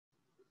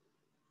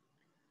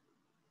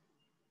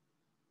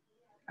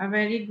A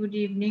very good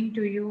evening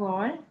to you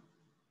all.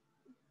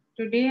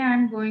 Today I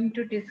am going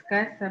to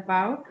discuss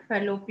about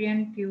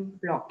fallopian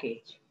tube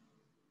blockage.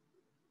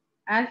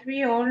 As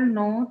we all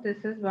know, this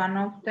is one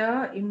of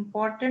the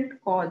important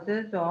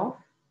causes of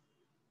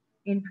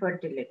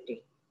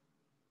infertility.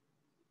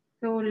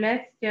 So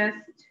let's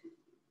just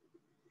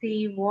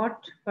see what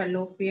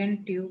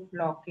fallopian tube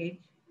blockage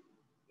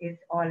is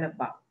all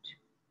about.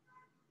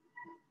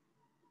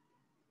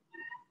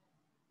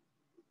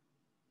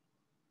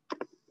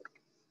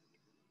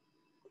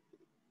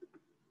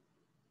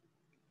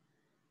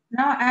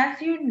 Now, as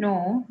you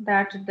know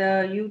that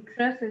the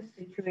uterus is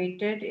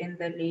situated in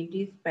the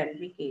lady's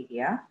pelvic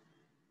area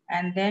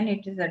and then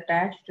it is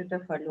attached to the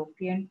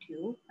fallopian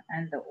tube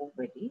and the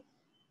ovaries.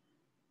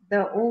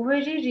 The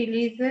ovary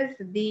releases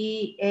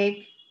the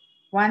egg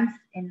once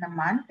in a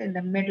month in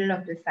the middle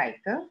of the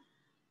cycle,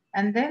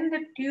 and then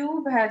the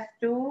tube has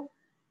to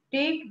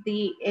take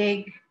the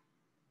egg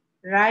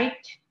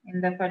right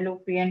in the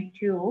fallopian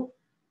tube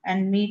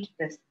and meet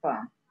the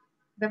sperm.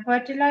 The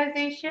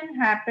fertilization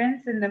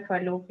happens in the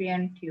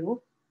fallopian tube,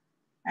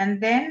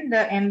 and then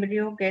the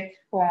embryo gets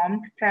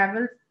formed,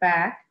 travels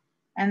back,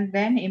 and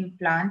then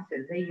implants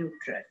in the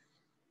uterus.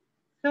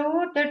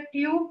 So the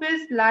tube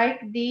is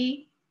like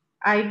the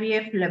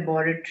IVF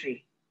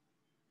laboratory.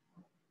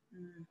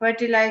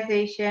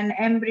 Fertilization,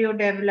 embryo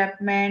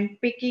development,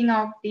 picking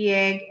of the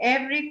egg,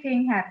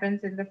 everything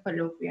happens in the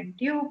fallopian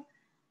tube.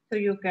 So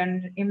you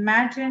can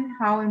imagine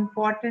how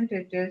important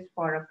it is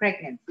for a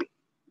pregnancy.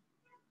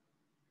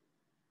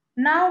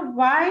 Now,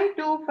 why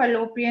do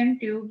fallopian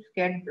tubes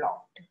get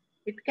blocked?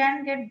 It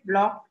can get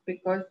blocked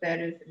because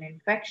there is an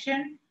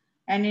infection.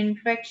 An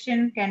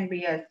infection can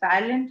be a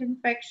silent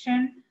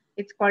infection.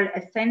 It's called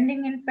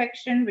ascending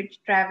infection,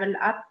 which travel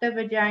up the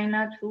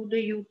vagina, through the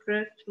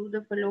uterus, through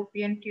the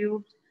fallopian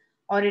tubes,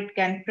 or it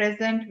can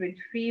present with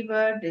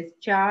fever,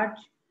 discharge.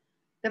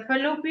 The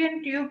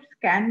fallopian tubes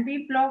can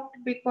be blocked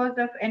because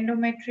of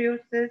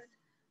endometriosis,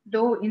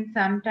 though in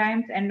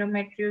sometimes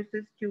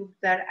endometriosis tubes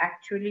are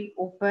actually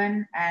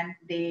open and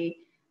they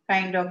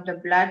kind of the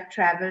blood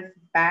travels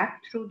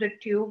back through the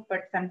tube,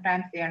 but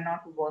sometimes they are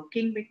not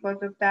working because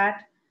of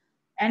that.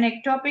 An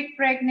ectopic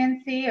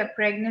pregnancy, a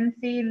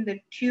pregnancy in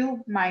the tube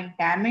might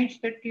damage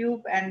the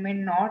tube and may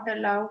not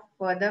allow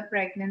further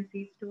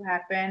pregnancies to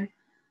happen.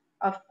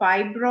 A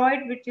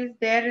fibroid which is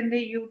there in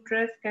the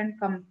uterus can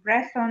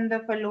compress on the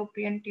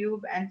fallopian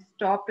tube and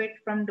stop it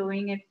from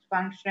doing its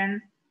function.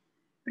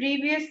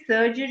 Previous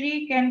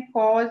surgery can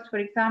cause, for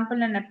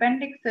example, an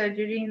appendix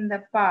surgery in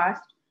the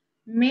past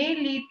may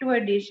lead to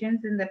adhesions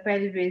in the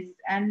pelvis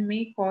and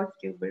may cause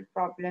tubal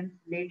problems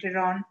later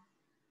on.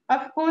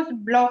 Of course,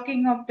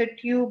 blocking of the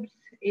tubes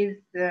is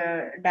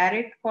the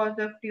direct cause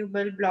of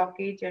tubal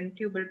blockage and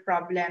tubal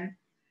problem.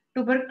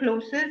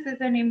 Tuberculosis is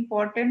an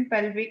important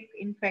pelvic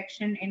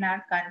infection in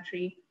our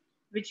country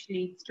which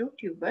leads to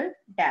tubal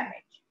damage.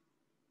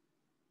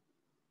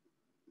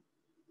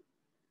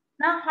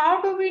 Now,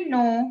 how do we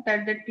know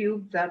that the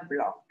tubes are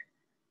blocked?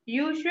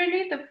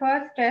 Usually, the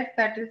first test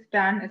that is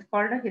done is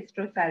called a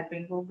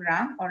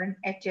hysterosalpingogram or an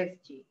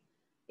HSG.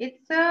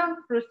 It's a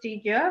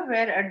procedure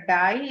where a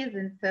dye is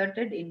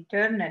inserted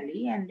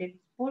internally and it's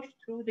pushed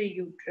through the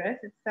uterus.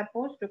 It's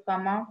supposed to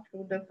come out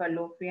through the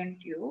fallopian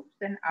tubes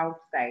and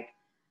outside.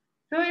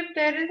 So if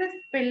there is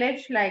a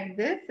spillage like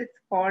this, it's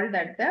called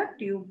that the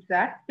tubes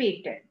are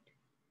patent.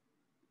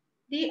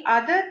 The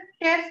other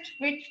test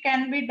which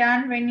can be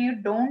done when you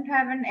don't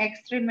have an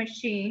X-ray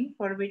machine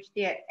for which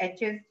the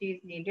HSG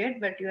is needed,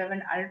 but you have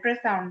an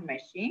ultrasound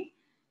machine,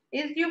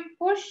 is you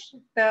push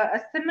a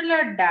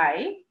similar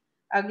dye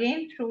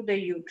again through the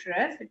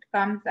uterus, it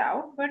comes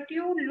out, but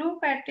you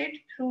look at it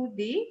through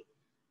the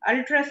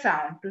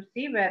ultrasound to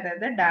see whether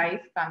the dye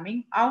is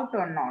coming out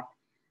or not.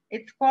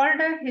 It's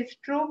called a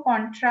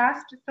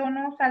hysterocontrast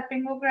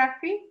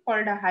sonosalpingography,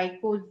 called a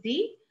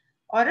HYCO-Z,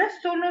 or a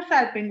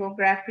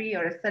sonosalpingography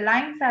or a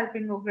saline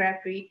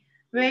salpingography,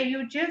 where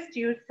you just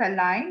use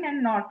saline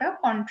and not a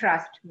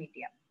contrast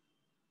medium.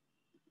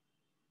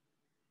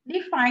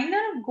 The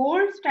final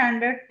gold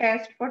standard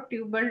test for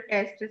tubal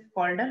test is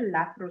called a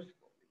laparoscopy.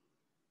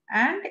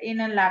 And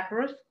in a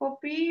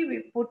laparoscopy,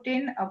 we put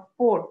in a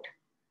port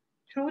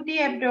through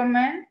the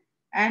abdomen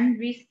and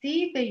we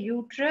see the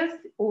uterus,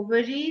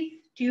 ovaries,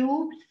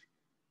 tubes,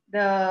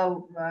 the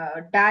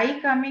dye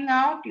coming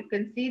out. You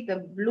can see the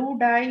blue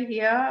dye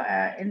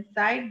here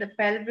inside the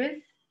pelvis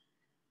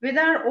with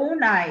our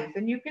own eyes,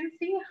 and you can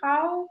see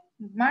how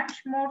much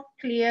more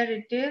clear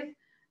it is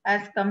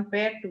as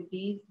compared to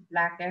these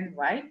black and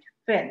white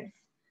films.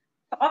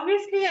 So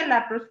obviously, a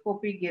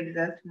laparoscopy gives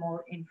us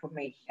more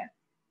information.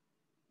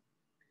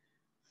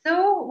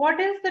 So, what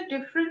is the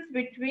difference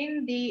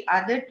between the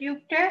other tube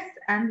tests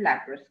and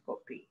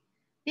laparoscopy?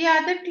 The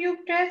other tube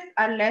tests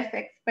are less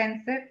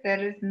expensive.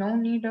 There is no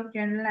need of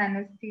general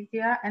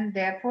anesthesia and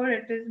therefore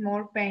it is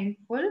more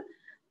painful,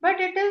 but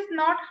it is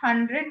not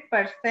 100%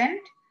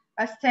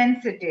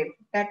 sensitive.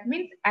 That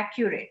means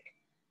accurate.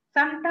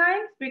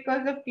 Sometimes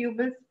because of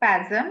tubal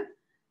spasm,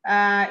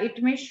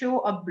 it may show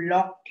a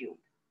blocked tube.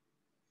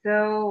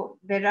 So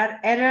there are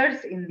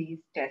errors in these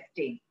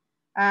testing.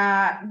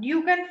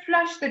 You can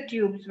flush the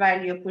tubes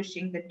while you're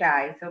pushing the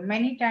tie. So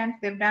many times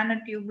they've done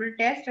a tubal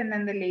test and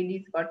then the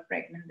ladies got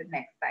pregnant the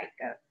next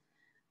cycle.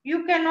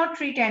 You cannot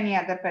treat any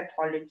other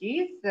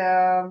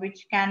pathologies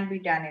which can be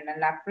done in a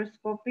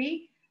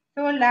laparoscopy.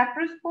 So a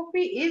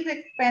laparoscopy is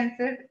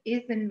expensive,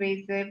 is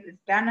invasive, is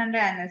done under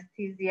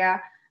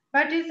anesthesia,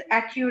 but is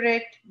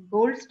accurate,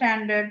 gold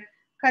standard.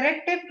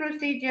 Corrective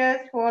procedures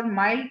for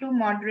mild to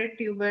moderate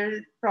tubal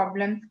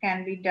problems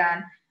can be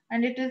done,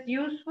 and it is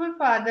useful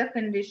for other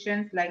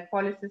conditions like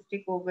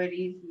polycystic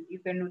ovaries. You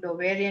can do the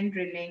ovarian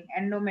drilling,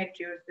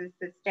 endometriosis,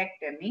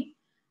 cystectomy.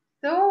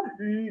 So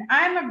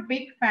I'm a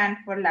big fan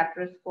for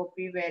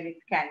laparoscopy where it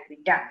can be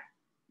done.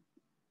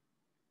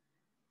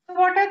 So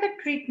what are the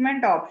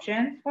treatment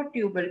options for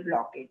tubal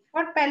blockage?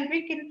 For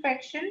pelvic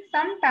infection,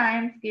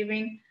 sometimes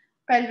giving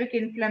pelvic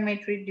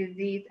inflammatory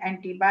disease,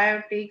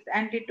 antibiotics,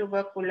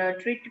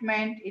 antitubercular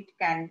treatment, it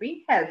can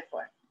be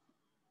helpful.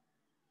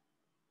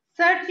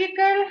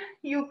 Surgical,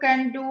 you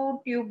can do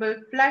tubal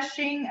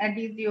flushing,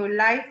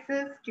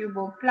 adhesiolysis,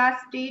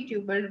 tuboplasty,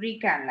 tubal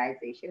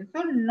recanalization.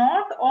 So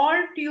not all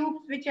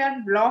tubes which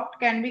are blocked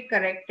can be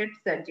corrected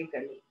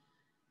surgically.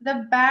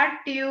 The bad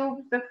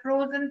tubes, the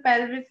frozen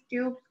pelvis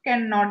tubes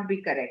cannot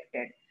be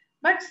corrected.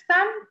 But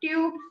some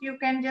tubes you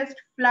can just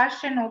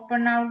flush and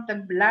open out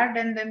the blood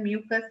and the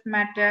mucus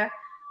matter.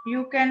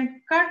 You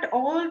can cut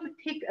all the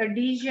thick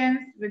adhesions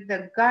with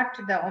the gut,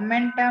 the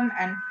omentum,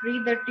 and free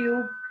the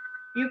tube.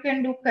 You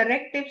can do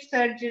corrective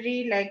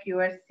surgery like you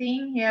are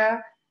seeing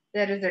here.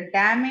 There is a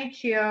damage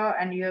here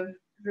and you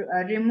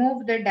have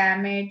removed the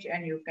damage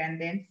and you can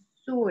then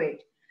sew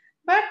it.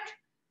 But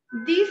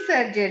these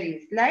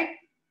surgeries, like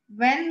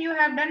when you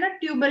have done a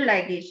tubal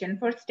ligation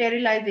for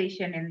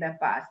sterilization in the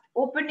past,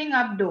 opening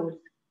up doors,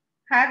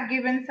 have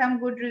given some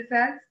good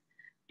results.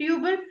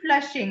 Tubal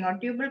flushing or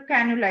tubal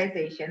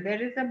cannulization, there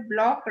is a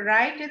block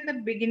right in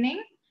the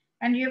beginning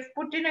and you have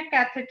put in a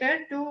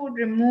catheter to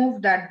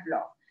remove that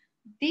block.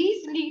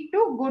 These lead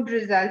to good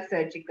results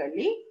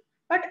surgically,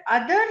 but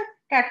other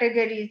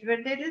categories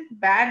where there is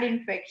bad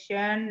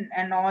infection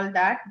and all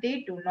that,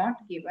 they do not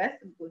give us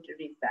good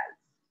results.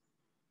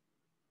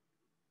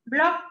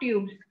 Block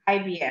tubes,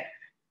 IVF.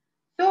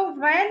 So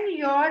when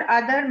your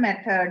other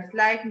methods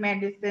like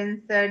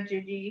medicine,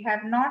 surgery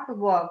have not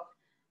worked,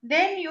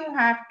 then you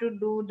have to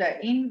do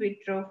the in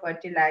vitro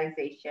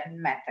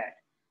fertilization method.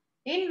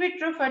 In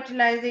vitro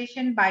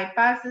fertilization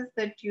bypasses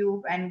the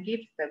tube and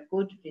gives the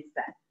good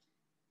result.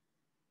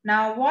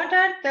 Now, what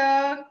are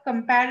the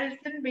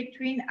comparison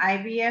between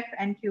IVF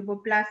and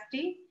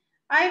tuboplasty?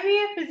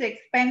 IVF is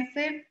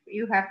expensive.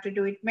 You have to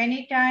do it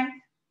many times,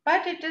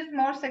 but it is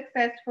more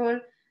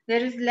successful.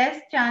 There is less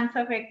chance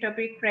of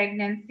ectopic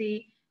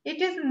pregnancy.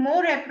 It is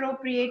more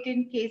appropriate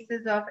in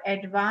cases of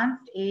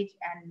advanced age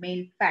and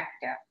male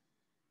factor.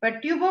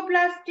 But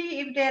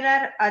tuboplasty, if there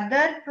are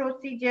other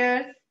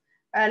procedures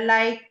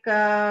like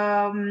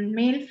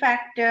male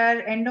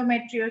factor,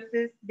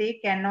 endometriosis, they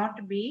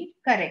cannot be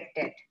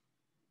corrected.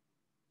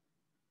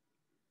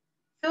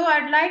 So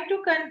I'd like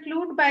to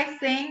conclude by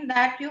saying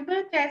that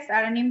tubal tests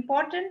are an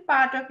important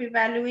part of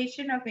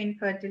evaluation of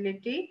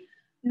infertility.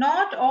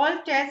 Not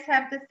all tests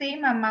have the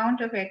same amount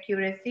of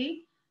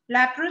accuracy.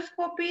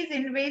 Laparoscopy is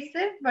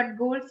invasive but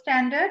gold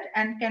standard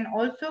and can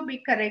also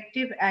be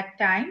corrective at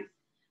times.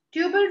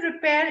 Tubal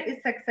repair is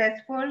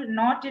successful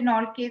not in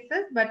all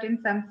cases but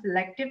in some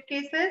selective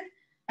cases.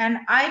 And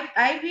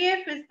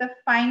IVF is the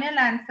final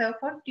answer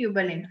for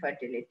tubal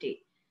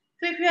infertility.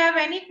 So if you have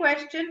any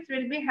questions,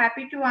 we'll be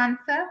happy to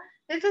answer.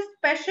 There's a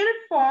special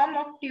form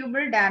of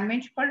tubal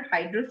damage called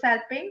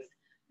hydrosalpinx,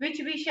 which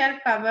we shall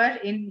cover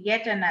in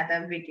yet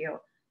another video.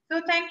 So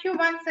thank you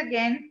once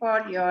again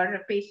for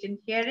your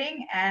patient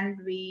hearing and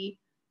we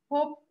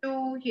hope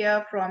to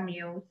hear from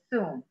you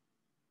soon.